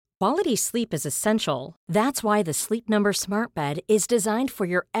Quality sleep is essential. That's why the Sleep Number Smart Bed is designed for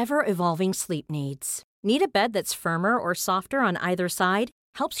your ever-evolving sleep needs. Need a bed that's firmer or softer on either side?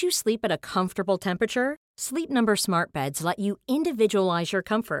 Helps you sleep at a comfortable temperature? Sleep Number Smart Beds let you individualize your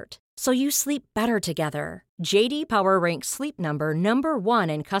comfort, so you sleep better together. J.D. Power ranks Sleep Number number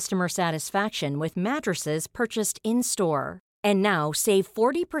 1 in customer satisfaction with mattresses purchased in-store. And now, save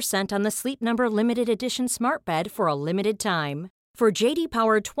 40% on the Sleep Number Limited Edition Smart Bed for a limited time. For J.D.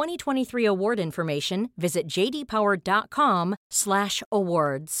 Power 2023 award information, visit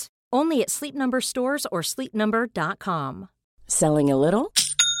jdpower.com/awards. Only at Sleep Number stores or sleepnumber.com. Selling a little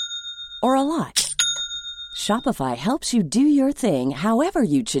or a lot? Shopify helps you do your thing however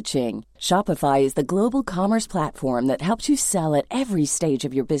you cha-ching. Shopify is the global commerce platform that helps you sell at every stage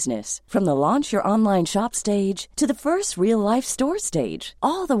of your business. From the launch your online shop stage to the first real-life store stage,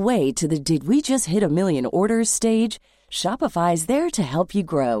 all the way to the did we just hit a million orders stage. Shopify is there to help you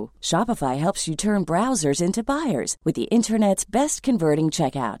grow. Shopify helps you turn browsers into buyers with the internet's best converting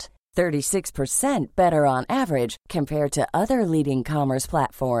checkout. 36% better on average compared to other leading commerce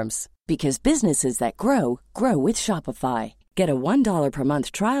platforms. Because businesses that grow, grow with Shopify. Get a $1 per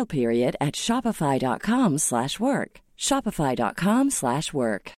month trial period at shopify.com/work.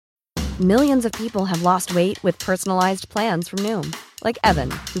 Shopify.com/work. Millions of people have lost weight with personalized plans from Noom. Like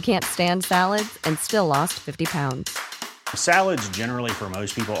Evan, who can't stand salads and still lost 50 pounds. Salads generally for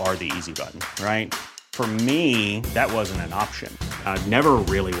most people are the easy button, right? For me, that wasn't an option. I never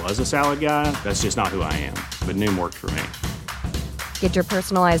really was a salad guy. That's just not who I am. But Noom worked for me. Get your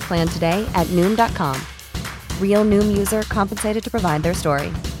personalized plan today at Noom.com. Real Noom user compensated to provide their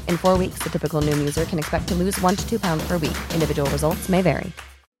story. In 4 weeks, the typical Noom user can expect to lose 1 to 2 pounds per week. Individual results may vary.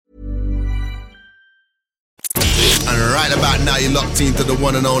 And right about now, you're locked into the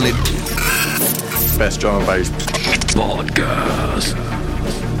one and only Best Drum and Bass Podcast.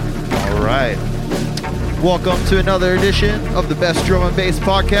 All right. Welcome to another edition of the Best Drum and Bass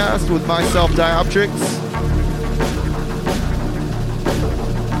Podcast with myself, Dioptrix.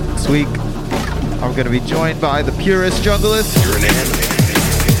 This week, I'm going to be joined by the Purist Junglist. You're an animal.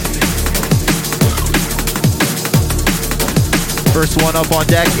 First one up on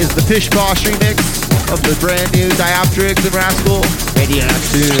deck is the Pish Posh remix of the brand new Dioptrix and Rascal Radio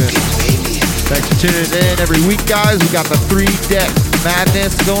 2. Thanks for tuning in every week, guys. We got the 3-deck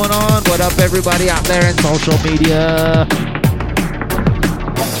madness going on. What up, everybody out there in social media?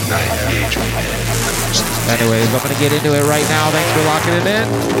 Anyways, I'm going to get into it right now. Thanks for locking it in.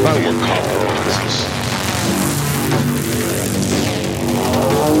 More compromises.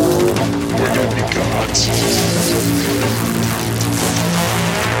 We're going to be gods.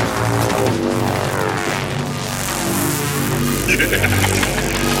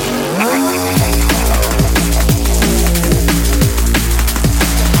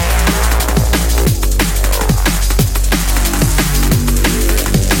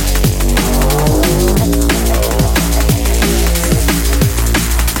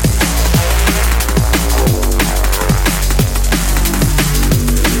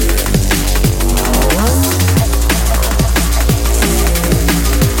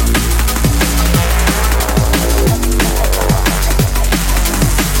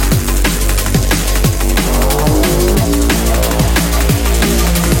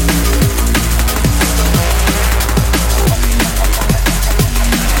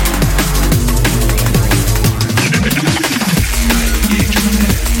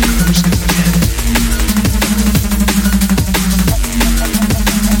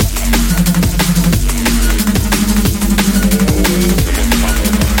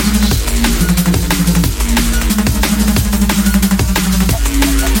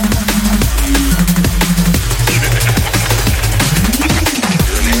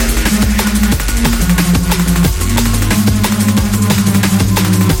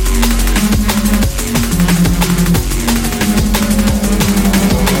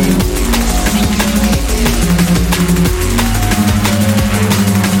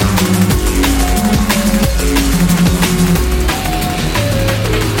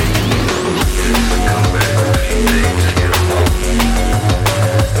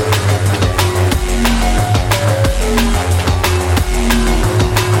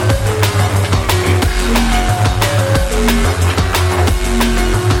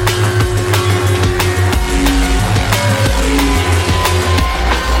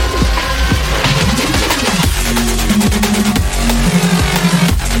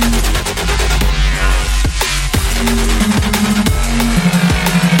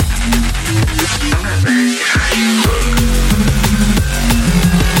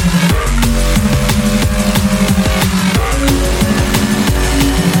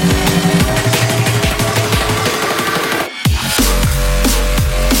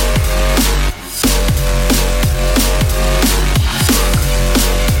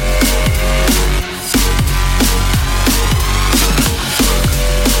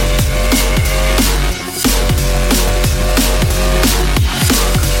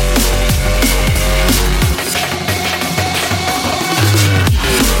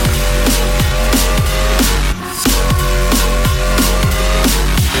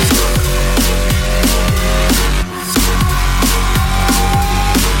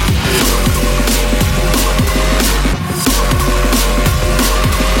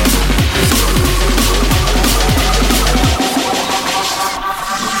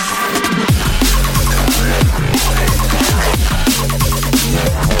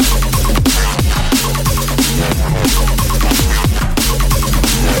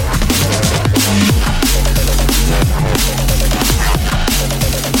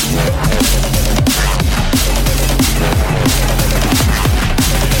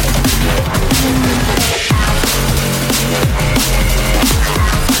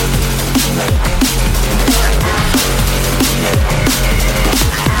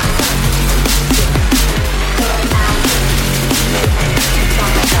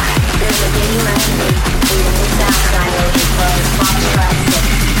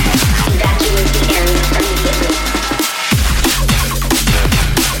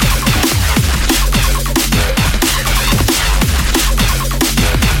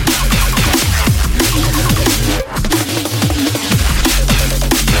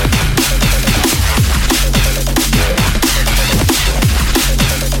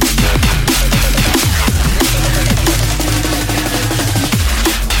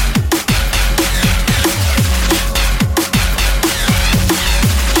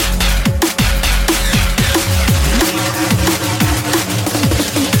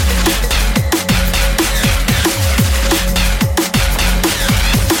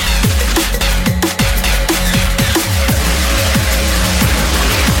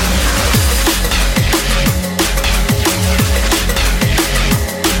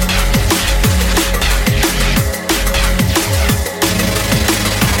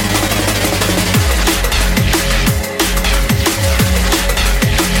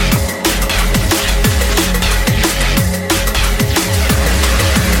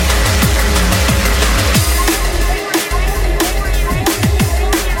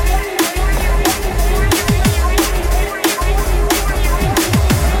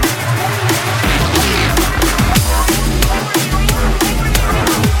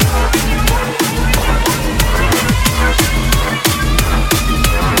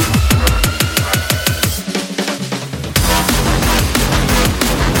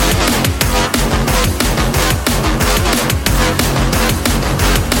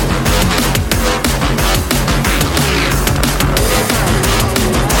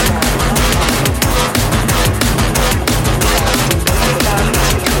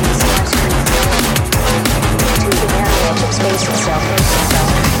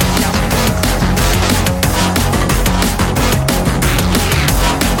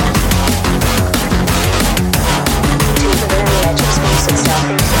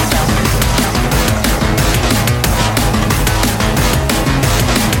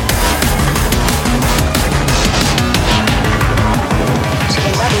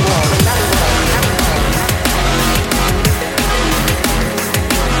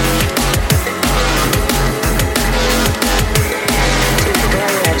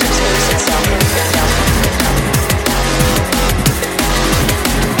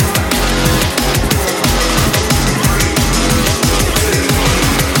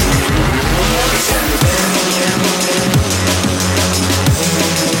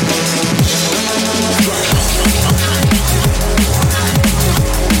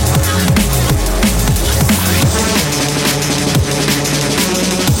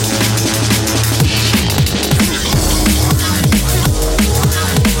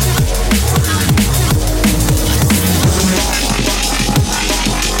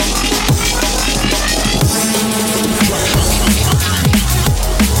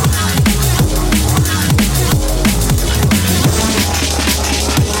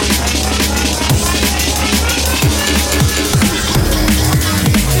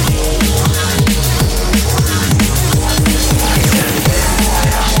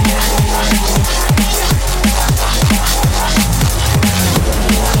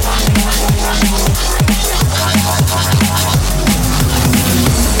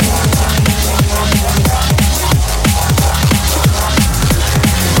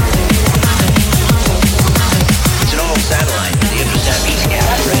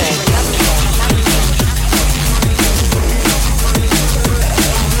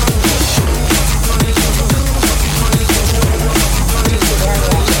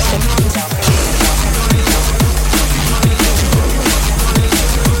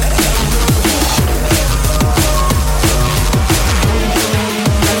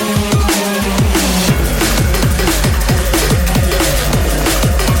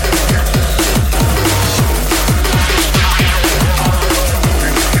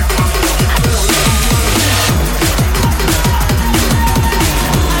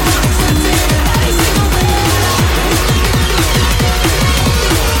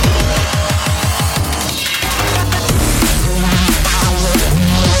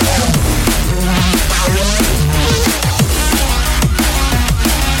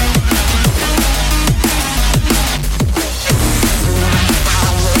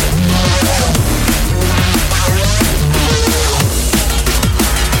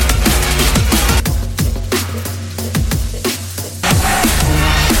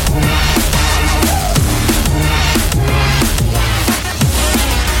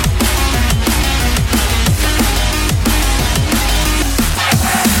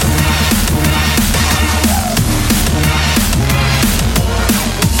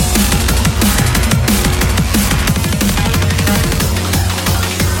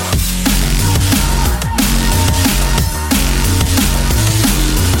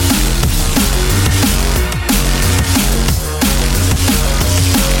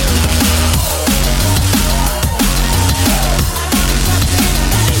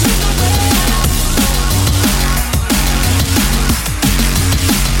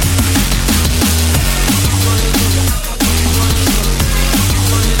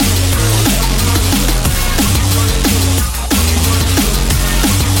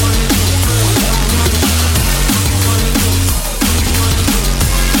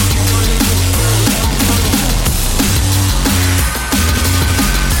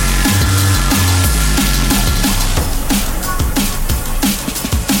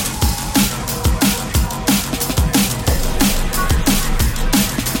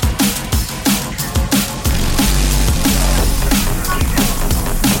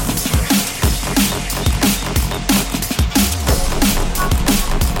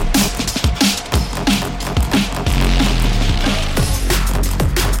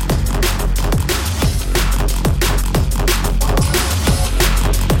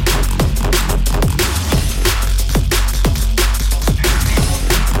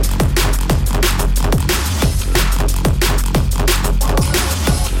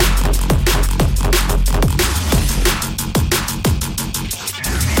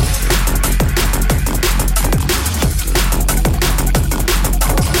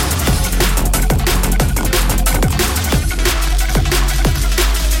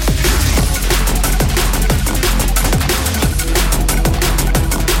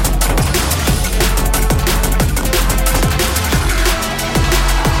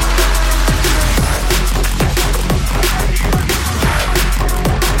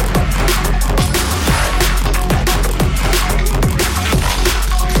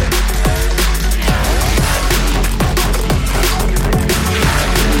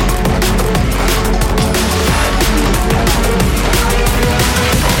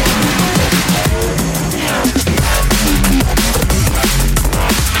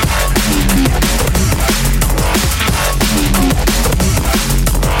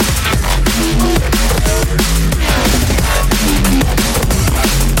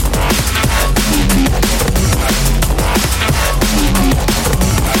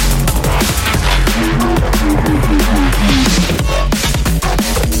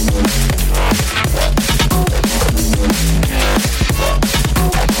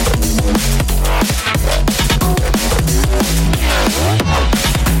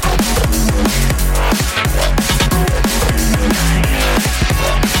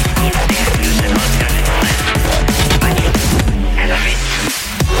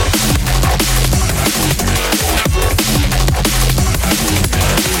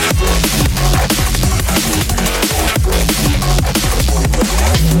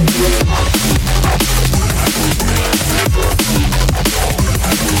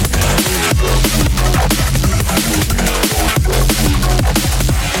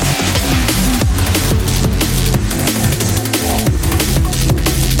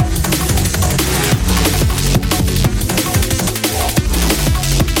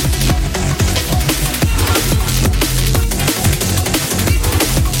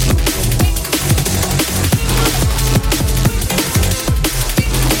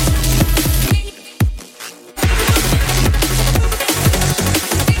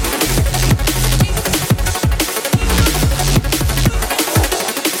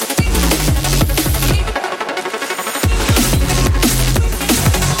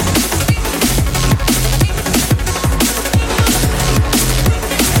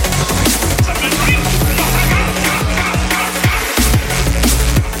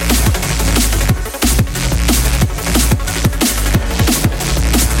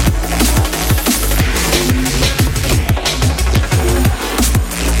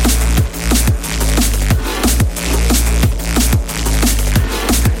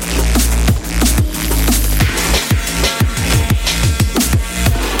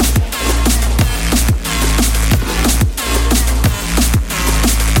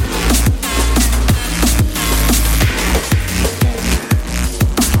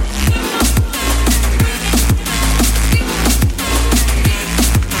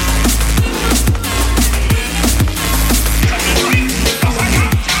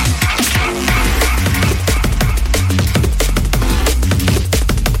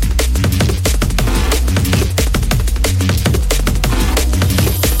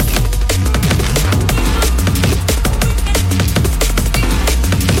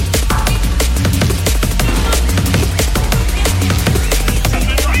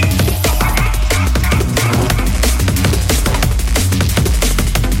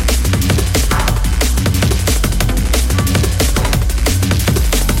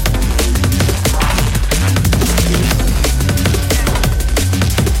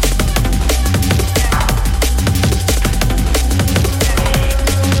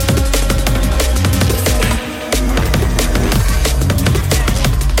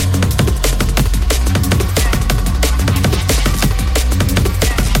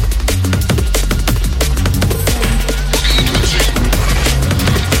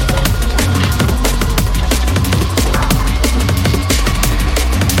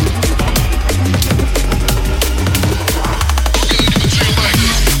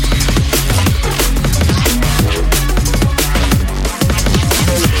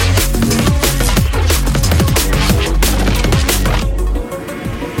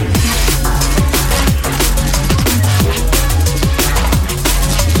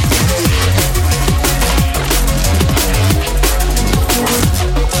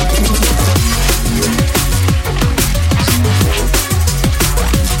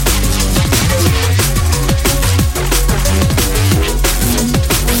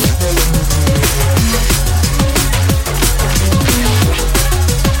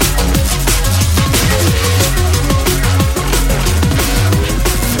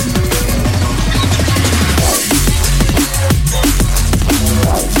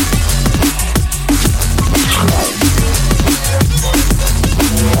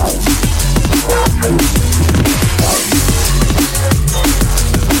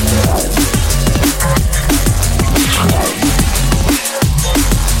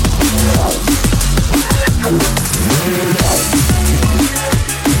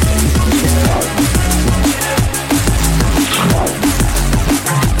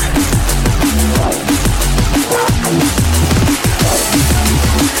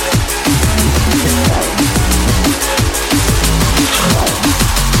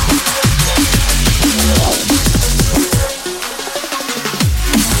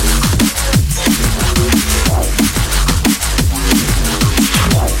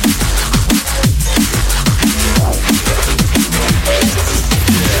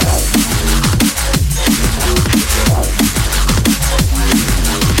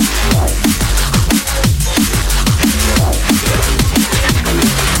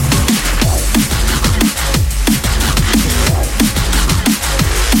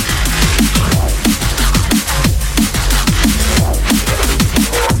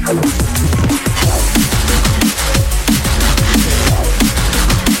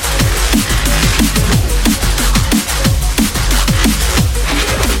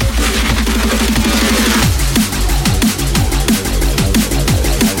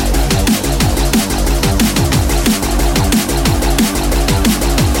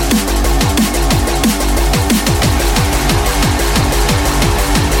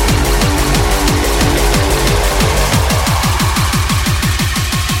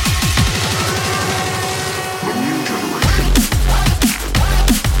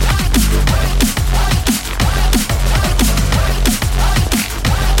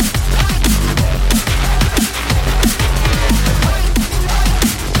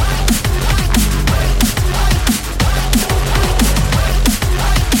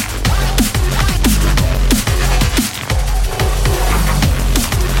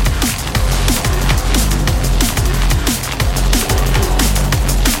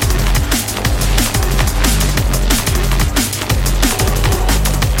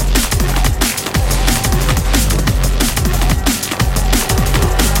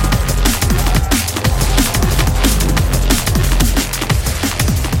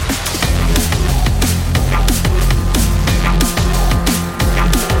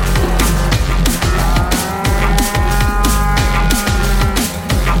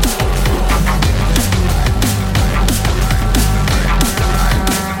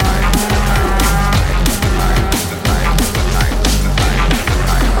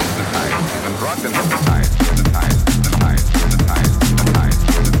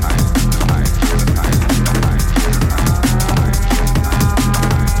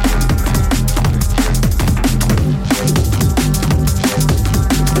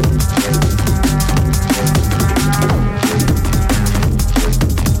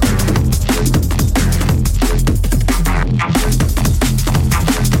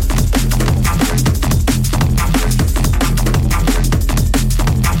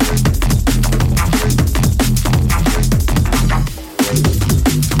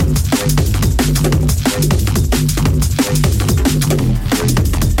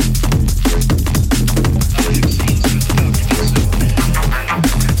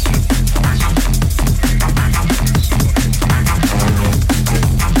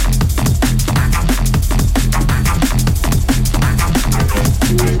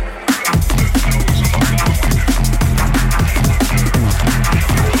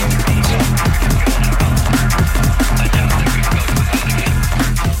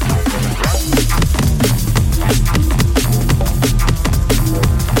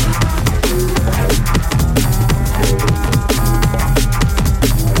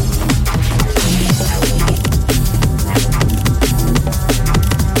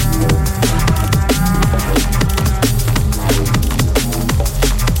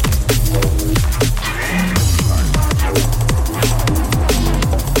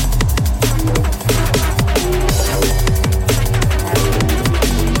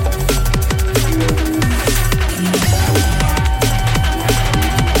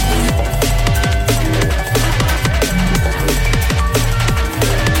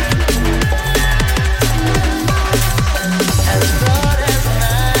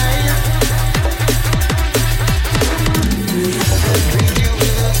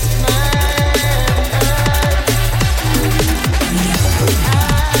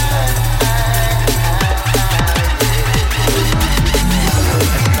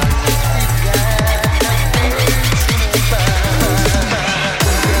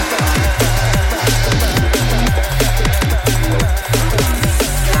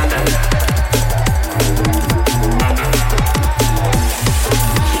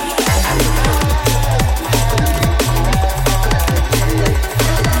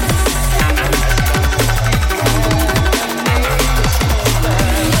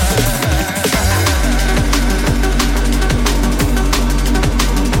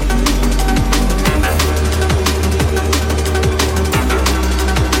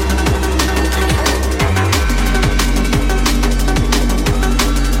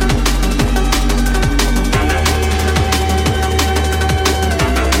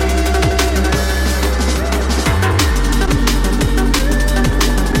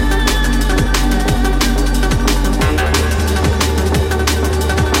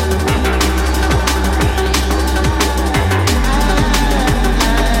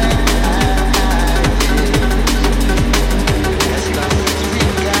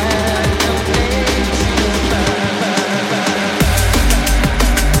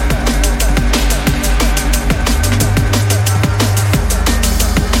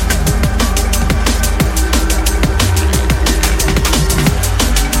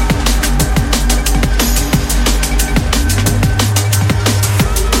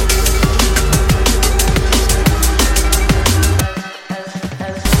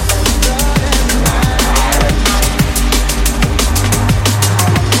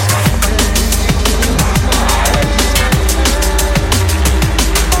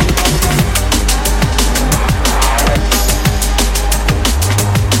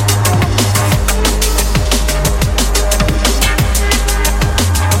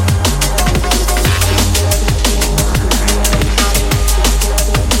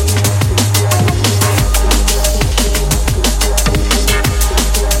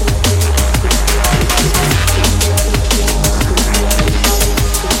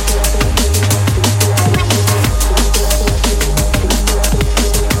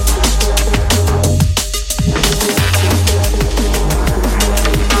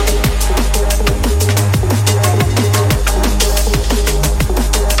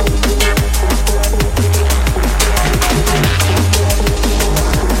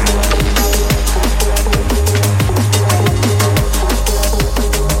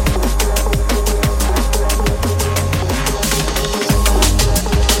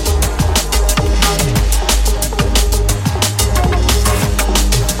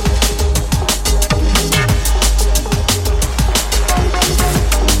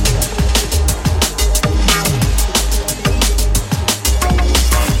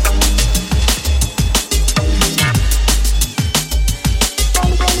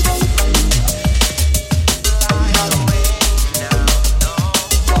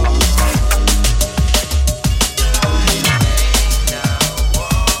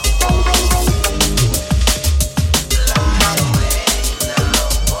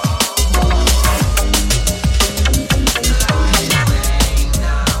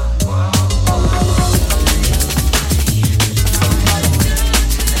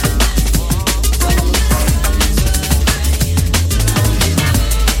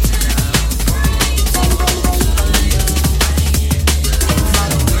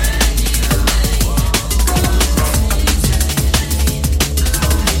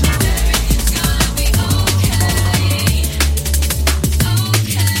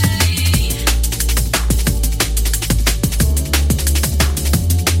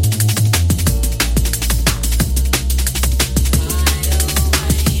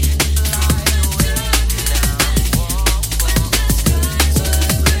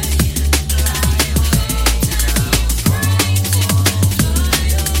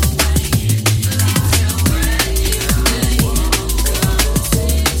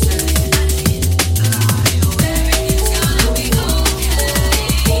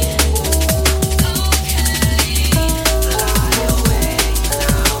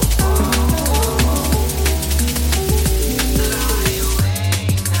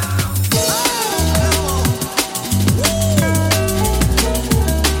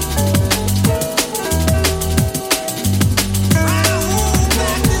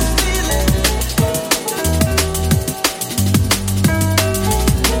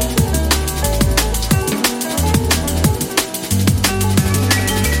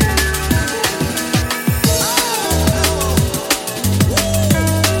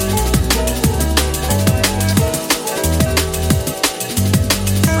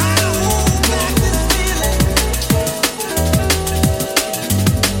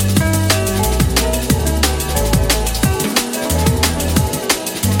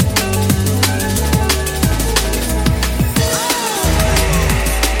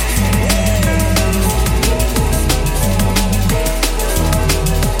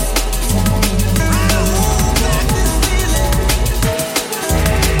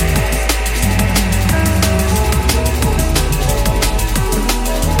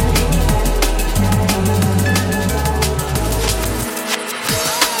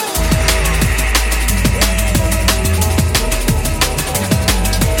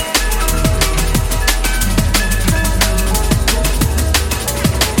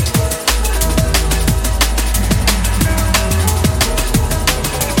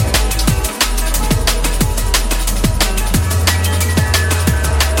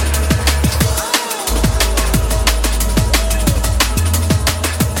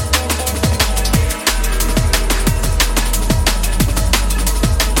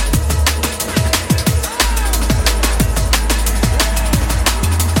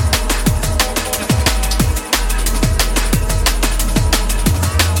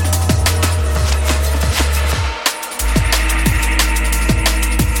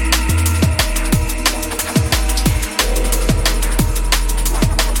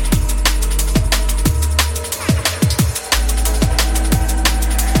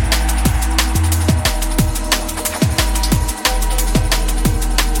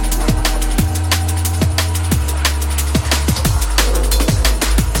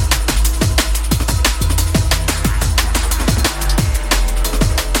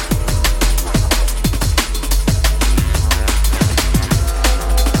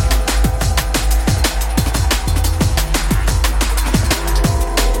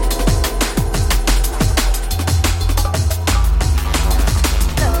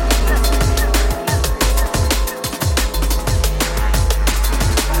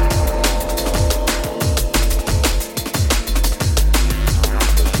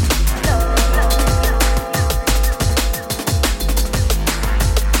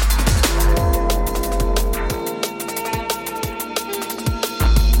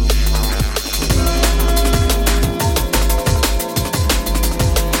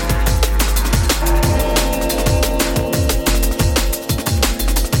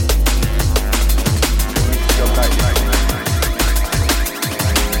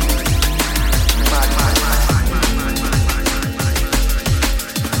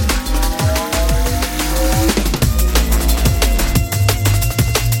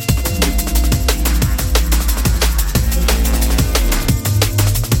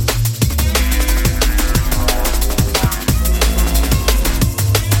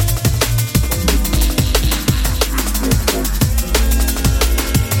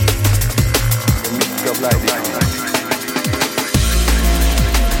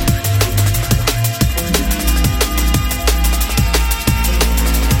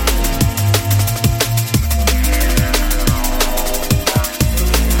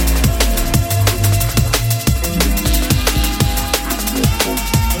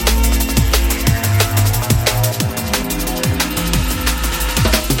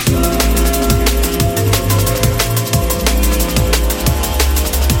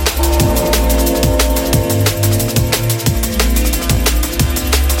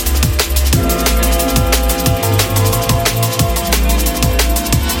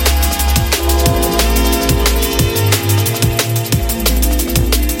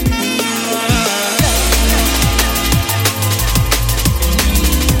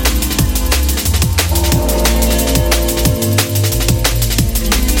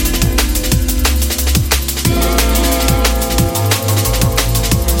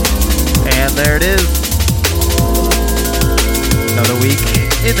 There it is. Another week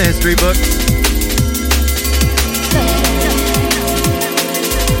in the history books.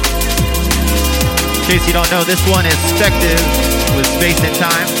 In case you don't know, this one is Spective with Space and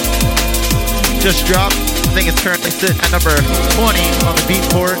Time. Just dropped. I think it's currently sitting at number 20 on the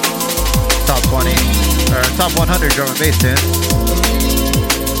Beatport Top 20, or Top 100 drum and bass tunes.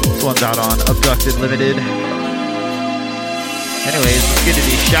 This one's out on Abducted Limited. Anyways, let's get to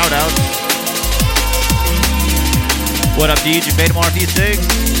these shout outs. What up, Deej? You made more V6?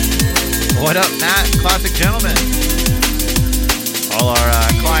 What up, Matt? Classic Gentleman. All our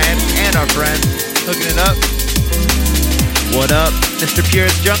clients and our friends hooking it up. What up, Mr.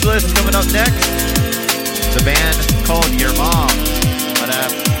 Purist Junglist coming up next. The band called Your Mom. What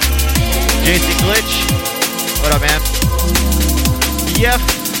up? Jason Glitch. What up, man? Yep.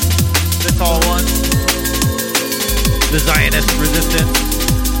 This all one. The Zionist Resistance.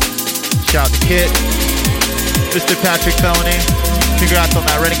 Shout to Kit. Mr. Patrick Felony, congrats on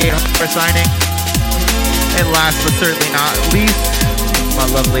that Renegade for signing. And last but certainly not least, my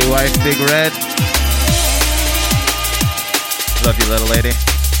lovely wife, Big Red. Love you, little lady.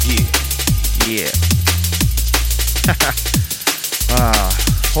 Yeah.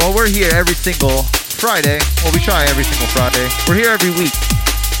 Well, we're here every single Friday. Well, we try every single Friday. We're here every week.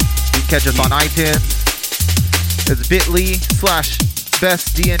 You can catch us on iTunes. It's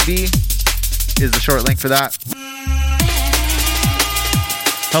bit.ly/bestdnb is the short link for that.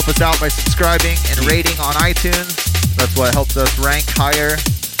 Help us out by subscribing and rating on iTunes. That's what helps us rank higher,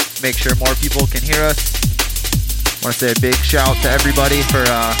 make sure more people can hear us. I want to say a big shout to everybody for,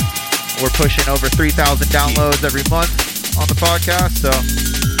 we're pushing over 3,000 downloads every month on the podcast, so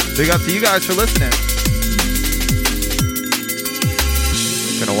big up to you guys for listening.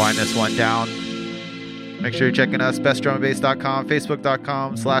 Gonna wind this one down. Make sure you're checking us, bestdrumandbass.com,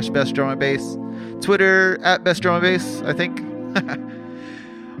 facebook.com/bestdrumandbass, Twitter @bestdrumandbass, I think.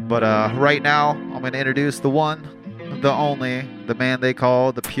 But right now, I'm going to introduce the one, the only, the man they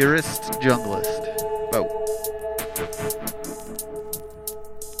call the Purist Junglist. Vote.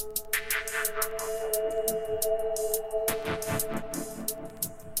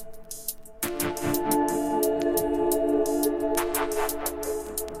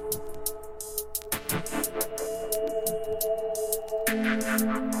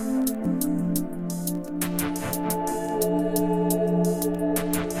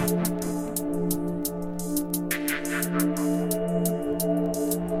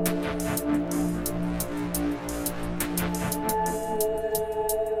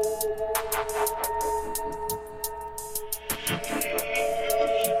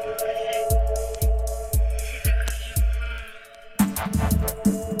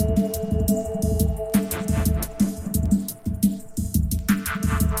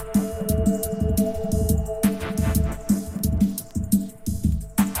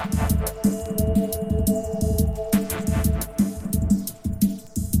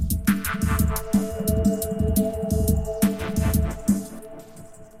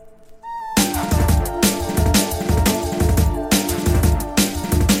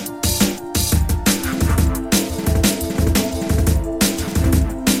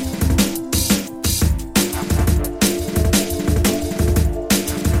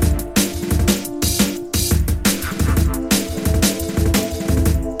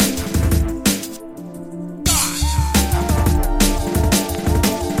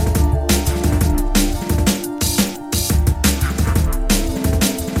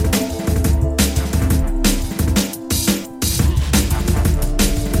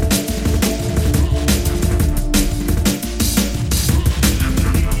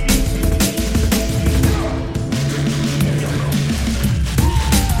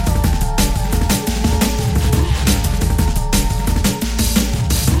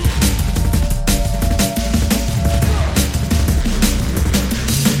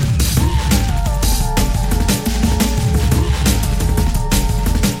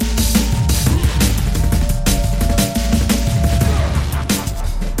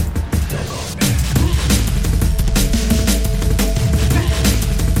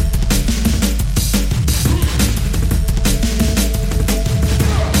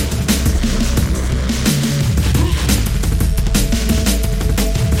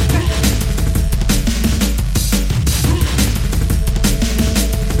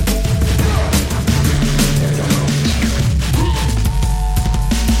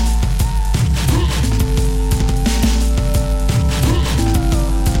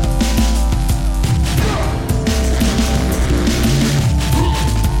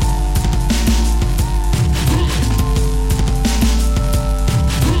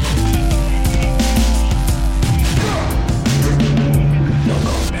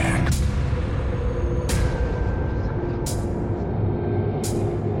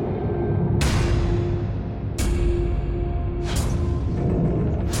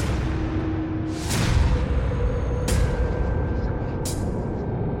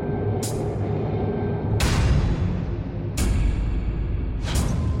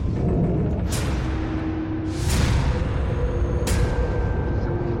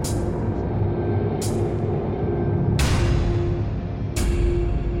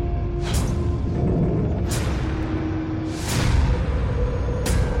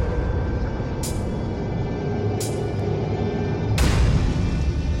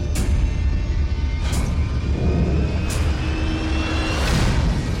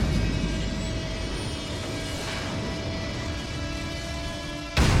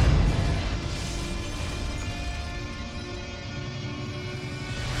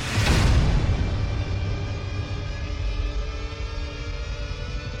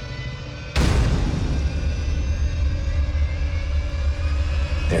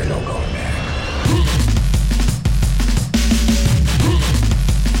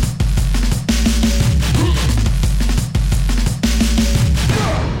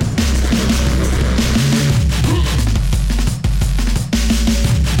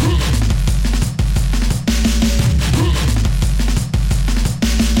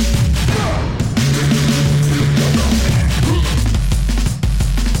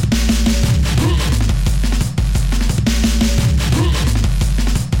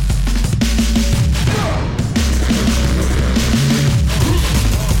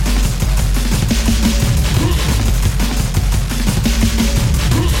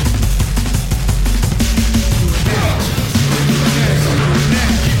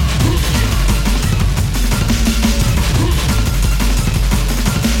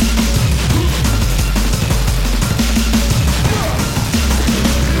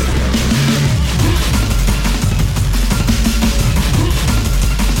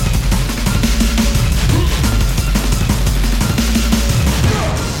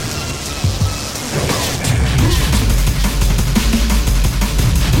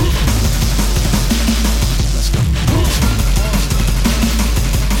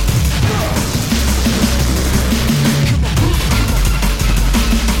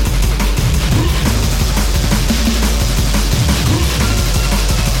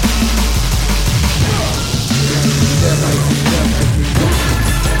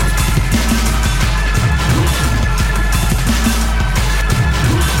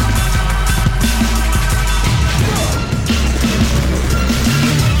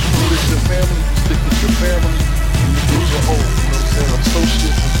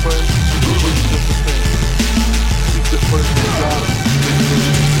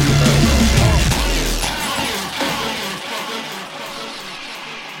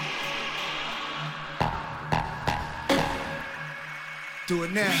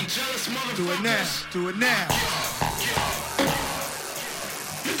 it now. Do it now. Do it now.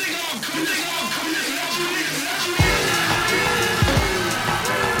 You think I'm coming this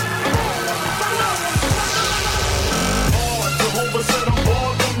Jehovah said I'm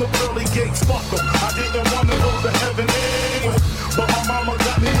born from the pearly gates. Fuck them. I didn't want to go to heaven anyway, but my mama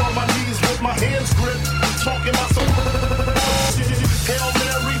got me on my knees with my hands gripped, talking about some shit. Hail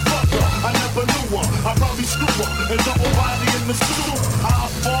Mary, fuck her. I never knew her. I probably screw her and dump her body in the sewer. Our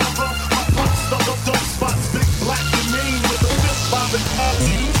father, my pop stuck up dark spots, big black and mean with a fist bobbing pop.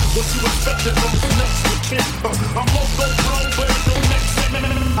 What you expected from his next to kin? I'm loco, bro, but it don't make sense.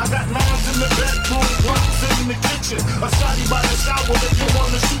 I got knives in the bedroom, blocks in the kitchen, a shotty by the shower if you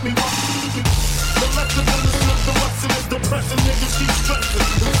wanna shoot me. The left of the slip, the rest of the depression, niggas keep stressing.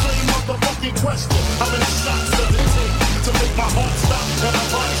 The same motherfucking question. How many shots does it take to make my heart stop and my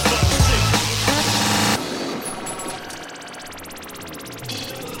body start to shake?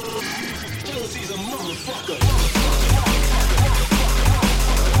 Jealousy's a motherfucker.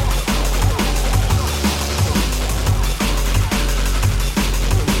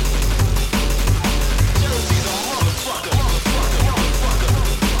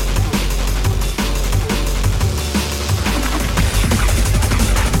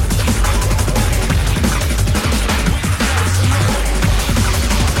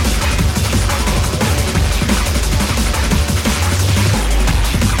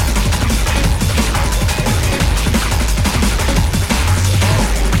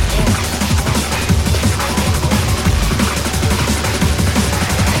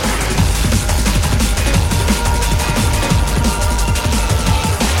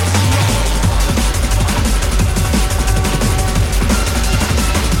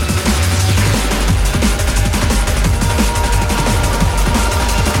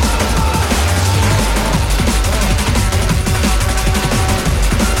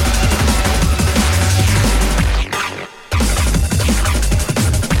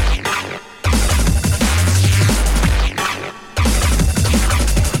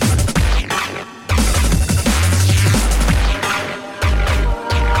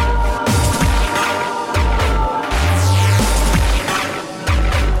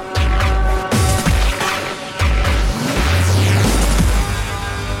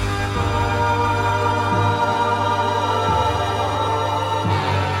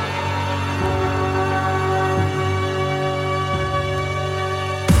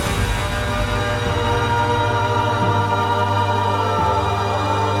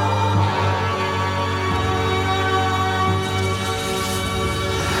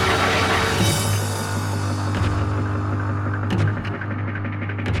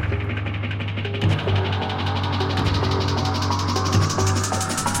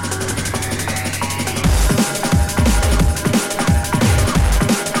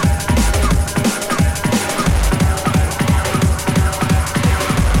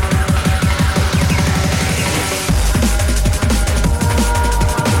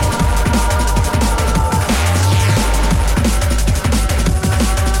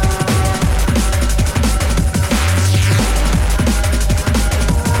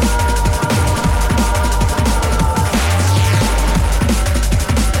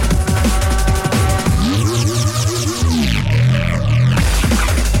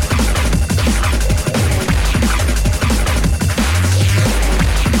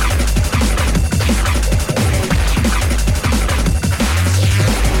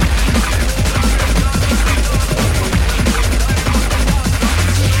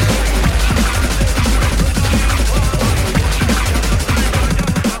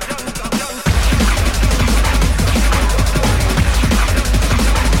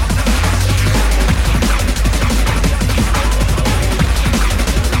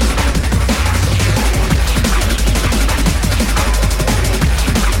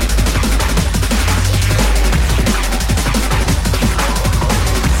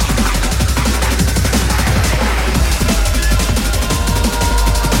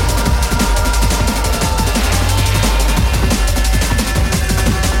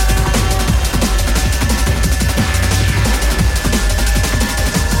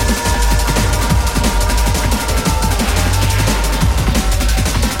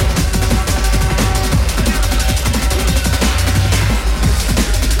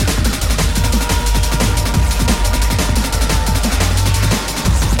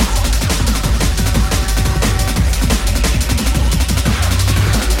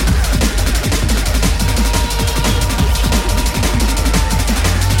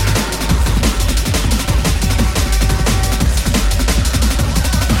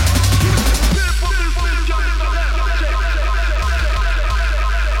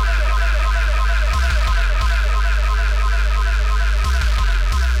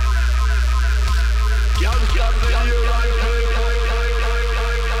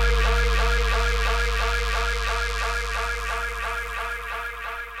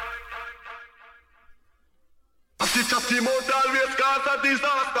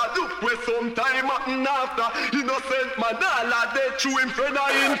 where some time happen after. Innocent man, all are dead through him friend or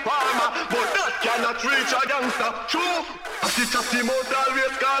informer. But that cannot reach a gangster. True. As it just him out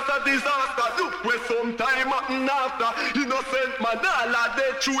always cause a disaster. Look where some time happen after. Innocent man, all are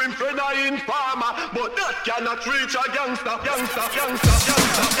dead through him friend or informer. But that cannot reach a gangster. Gangster, gangster,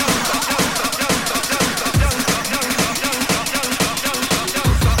 gangster, gangster, gangster, gangster, gangster, gangster.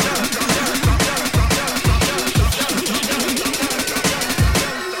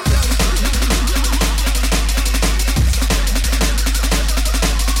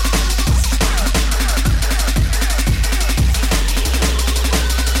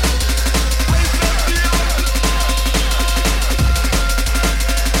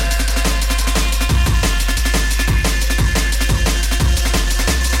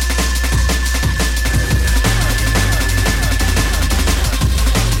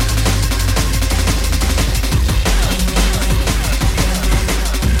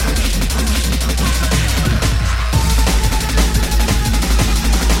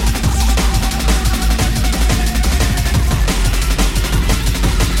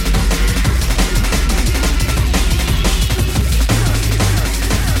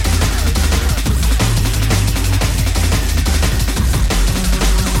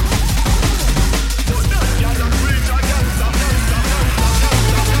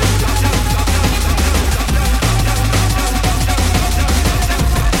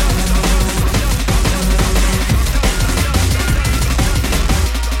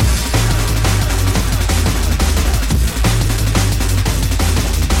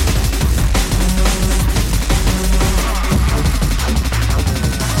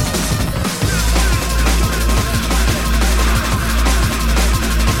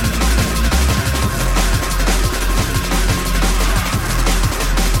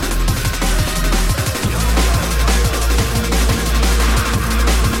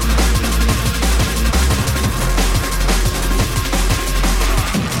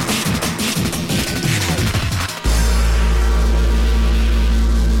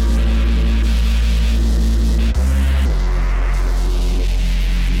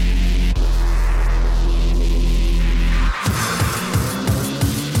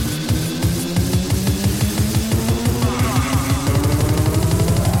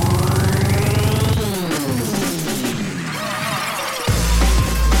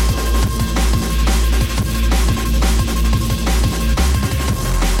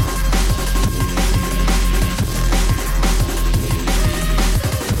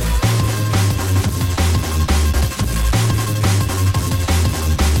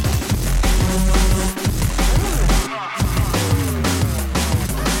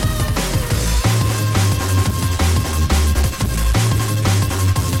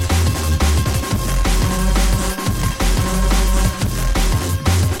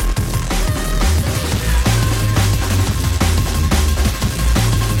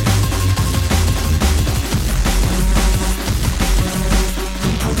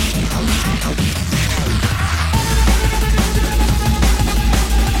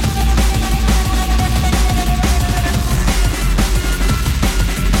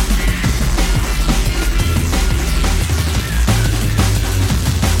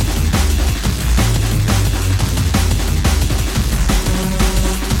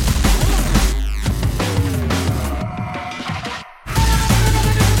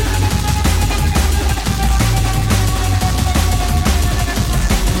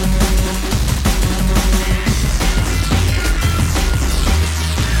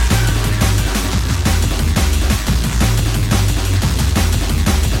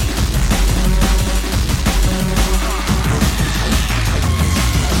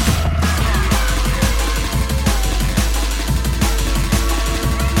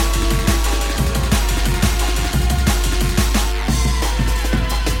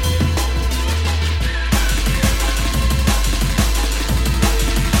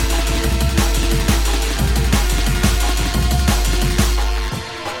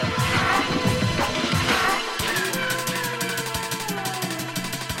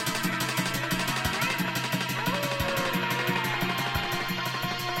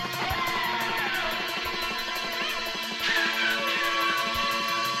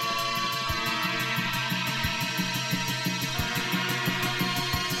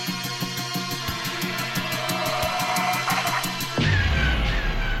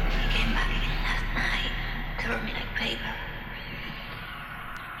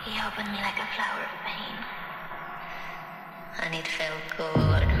 and it felt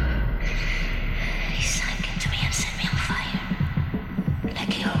good. He sank into me and set me on fire,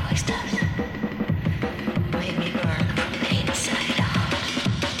 like he always does. Made me burn from the inside out.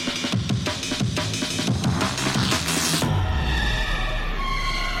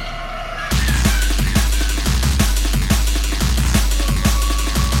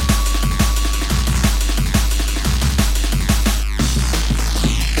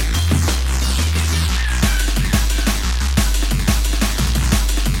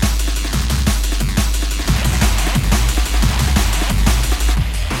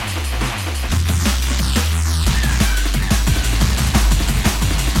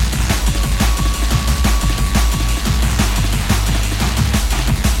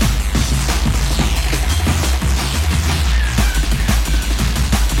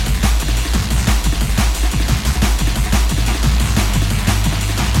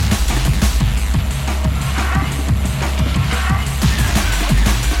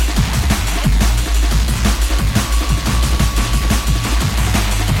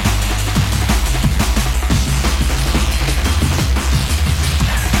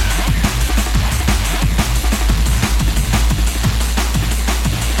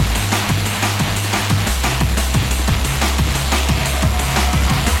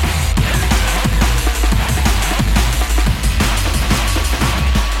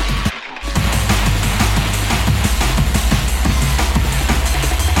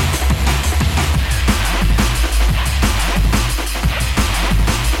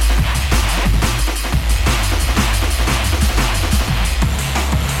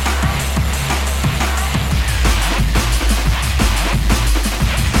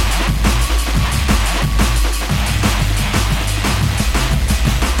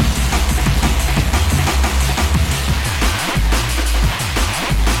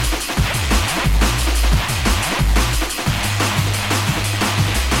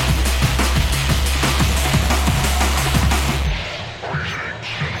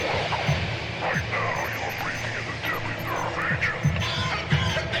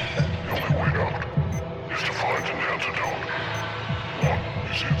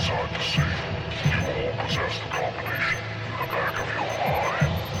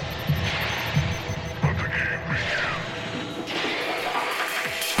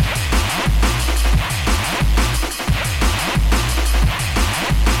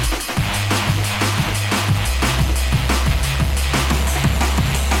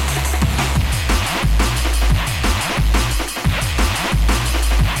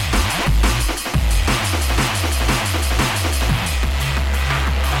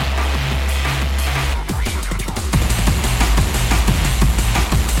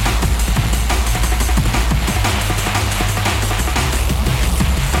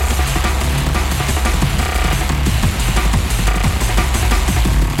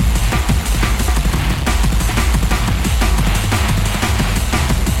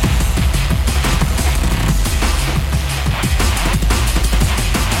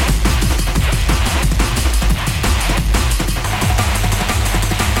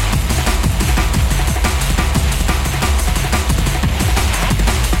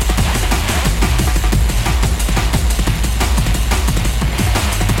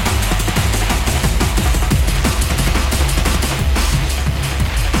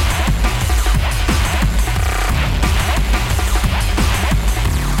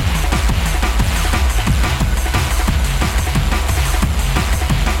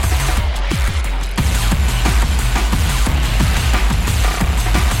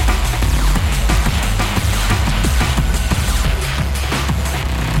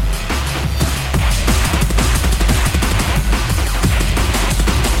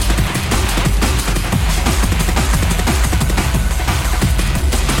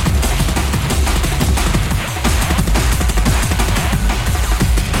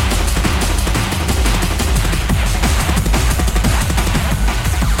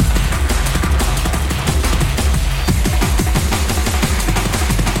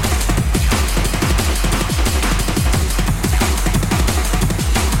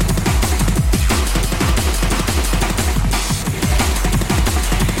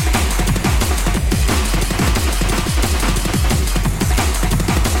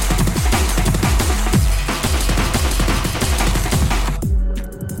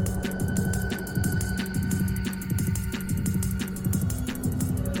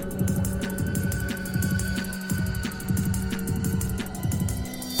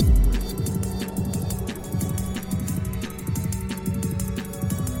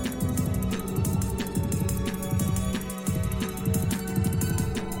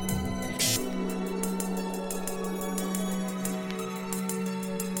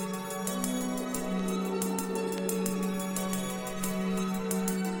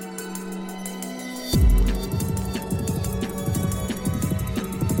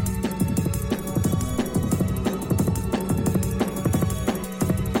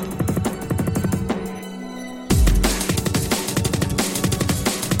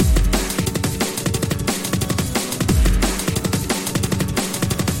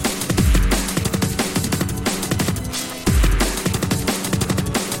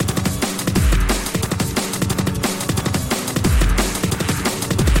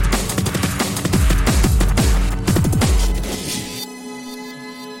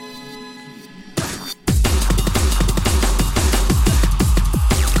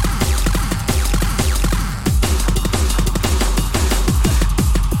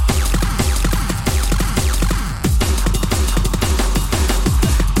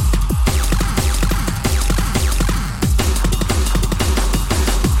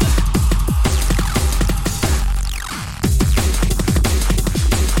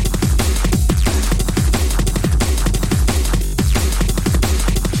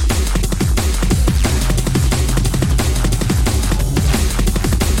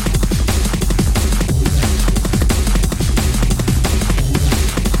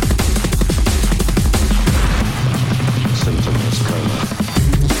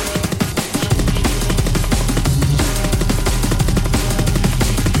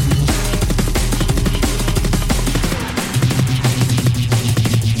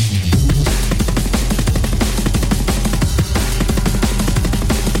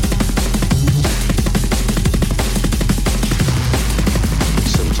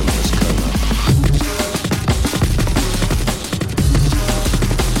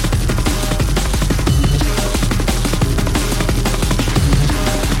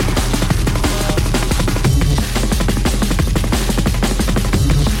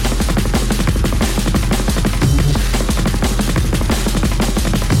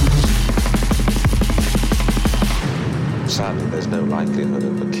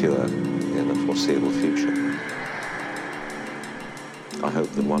 cure in the foreseeable future. I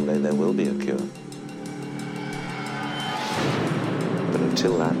hope that one day there will be a cure. But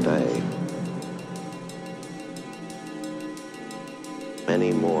until that day,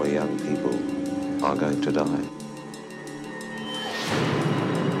 many more young people are going to die.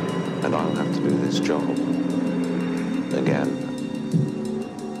 And I'll have to do this job again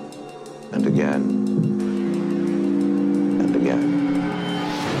and again and again.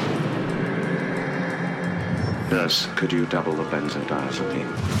 Nurse, could you double the benzodiazepine?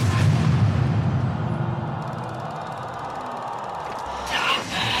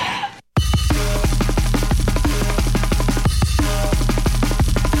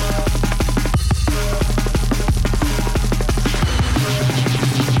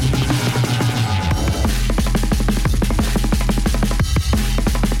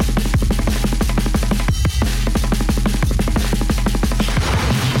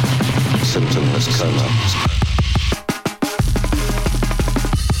 Symptomless coma.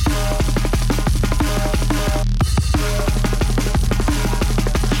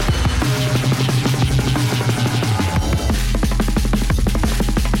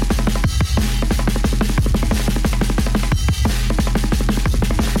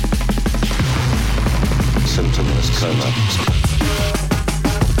 Symptomless coma.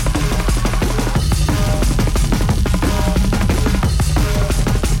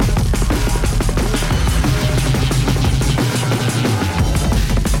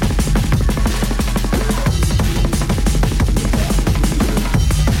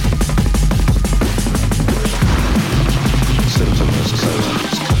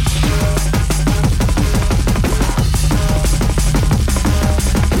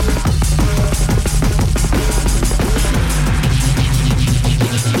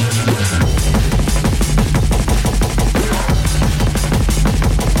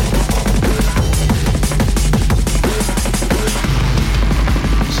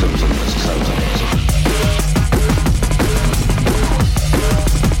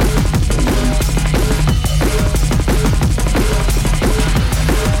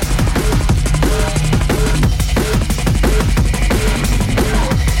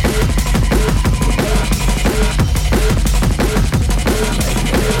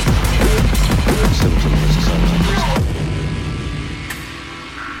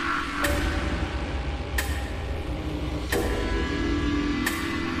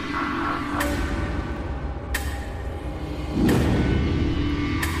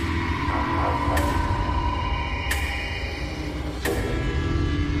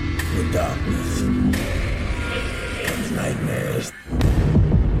 Darkness comes nightmares.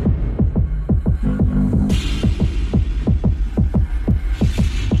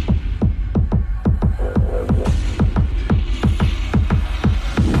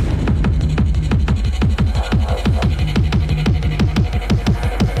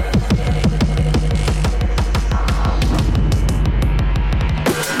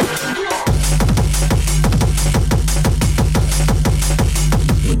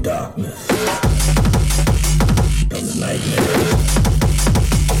 Darkness comes nightmares.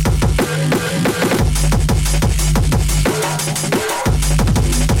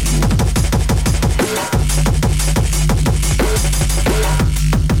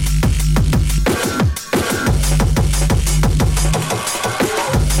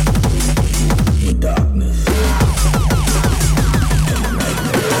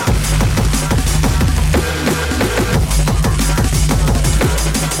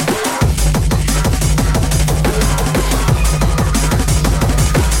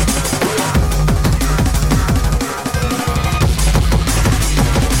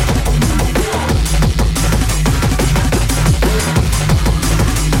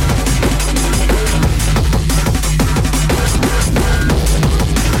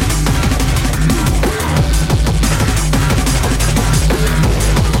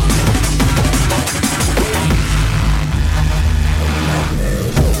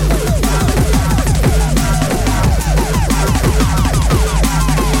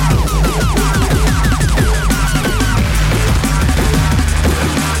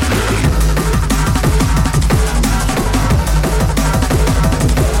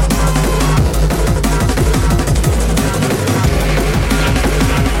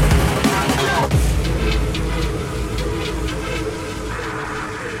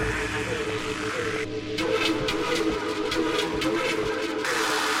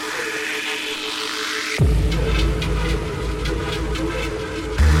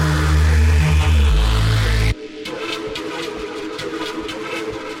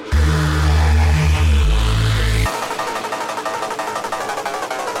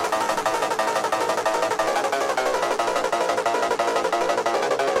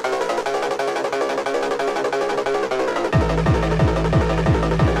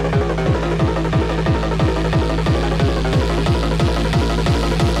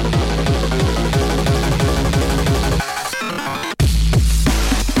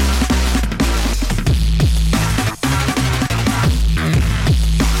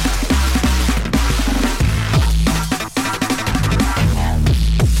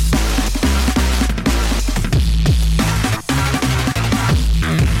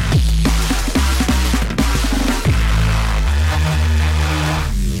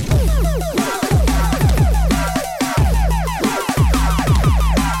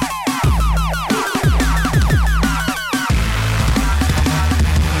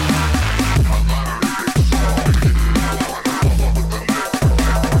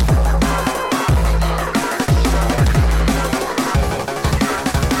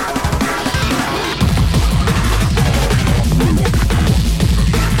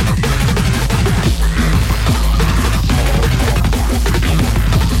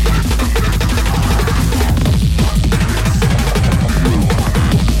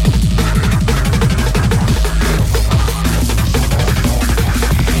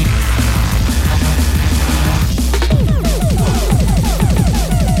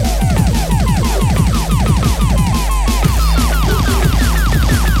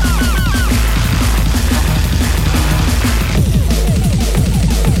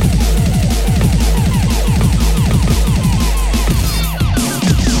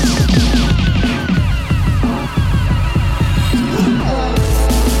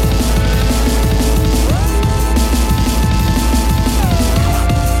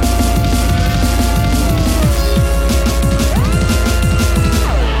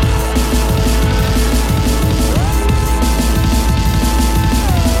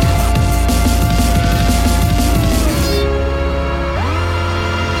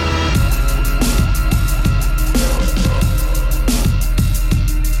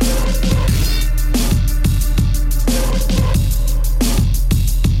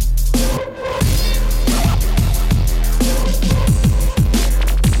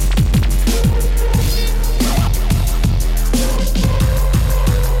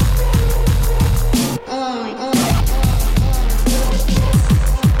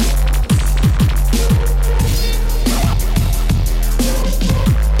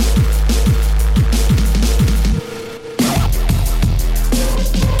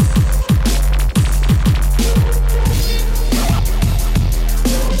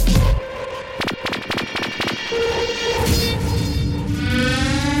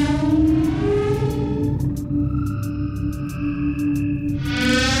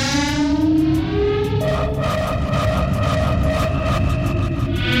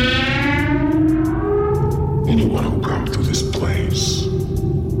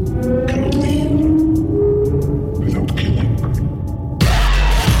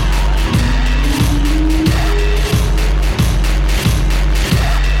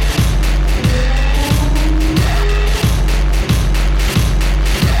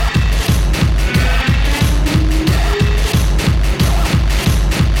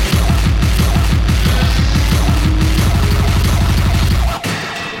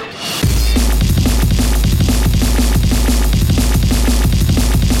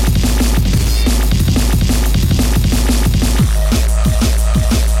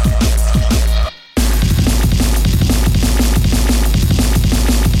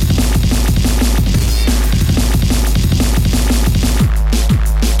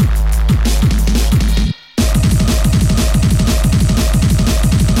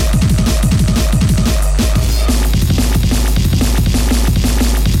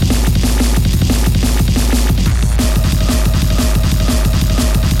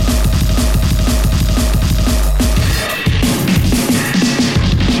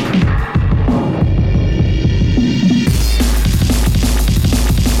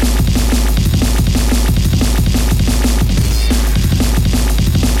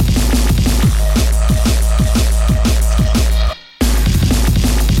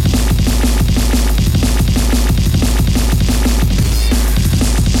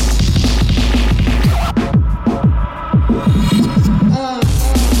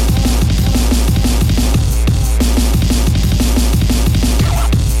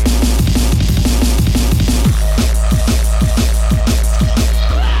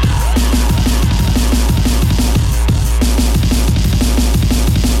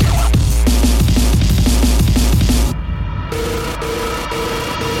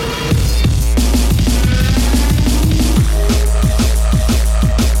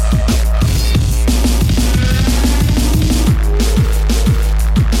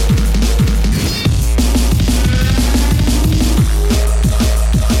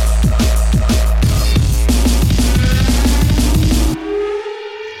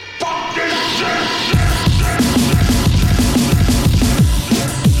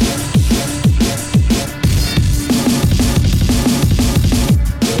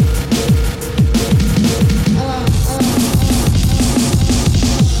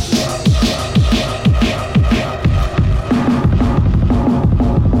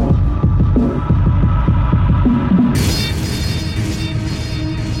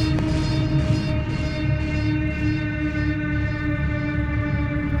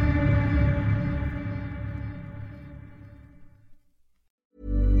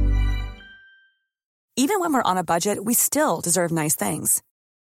 Even when we're on a budget, we still deserve nice things.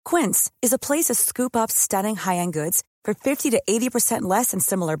 Quince is a place to scoop up stunning high-end goods for 50 to 80% less than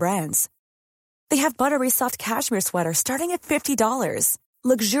similar brands. They have buttery soft cashmere sweaters starting at $50,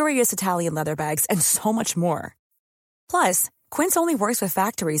 luxurious Italian leather bags, and so much more. Plus, Quince only works with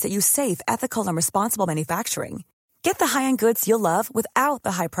factories that use safe, ethical, and responsible manufacturing. Get the high-end goods you'll love without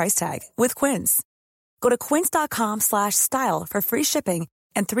the high price tag with Quince. Go to quince.com/style for free shipping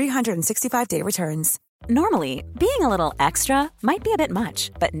and 365-day returns. Normally, being a little extra might be a bit much,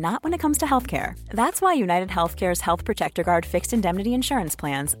 but not when it comes to healthcare. That's why United Healthcare's Health Protector Guard fixed indemnity insurance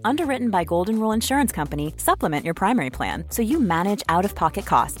plans, underwritten by Golden Rule Insurance Company, supplement your primary plan so you manage out-of-pocket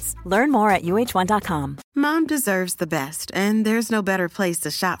costs. Learn more at uh1.com. Mom deserves the best, and there's no better place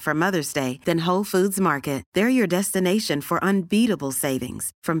to shop for Mother's Day than Whole Foods Market. They're your destination for unbeatable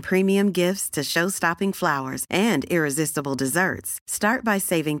savings, from premium gifts to show-stopping flowers and irresistible desserts. Start by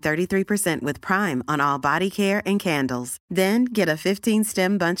saving 33% with Prime on all body care and candles. Then get a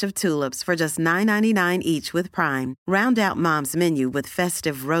 15-stem bunch of tulips for just $9.99 each with Prime. Round out Mom's menu with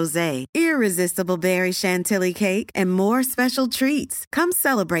festive rosé, irresistible berry chantilly cake, and more special treats. Come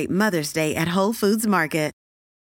celebrate Mother's Day at Whole Foods Market.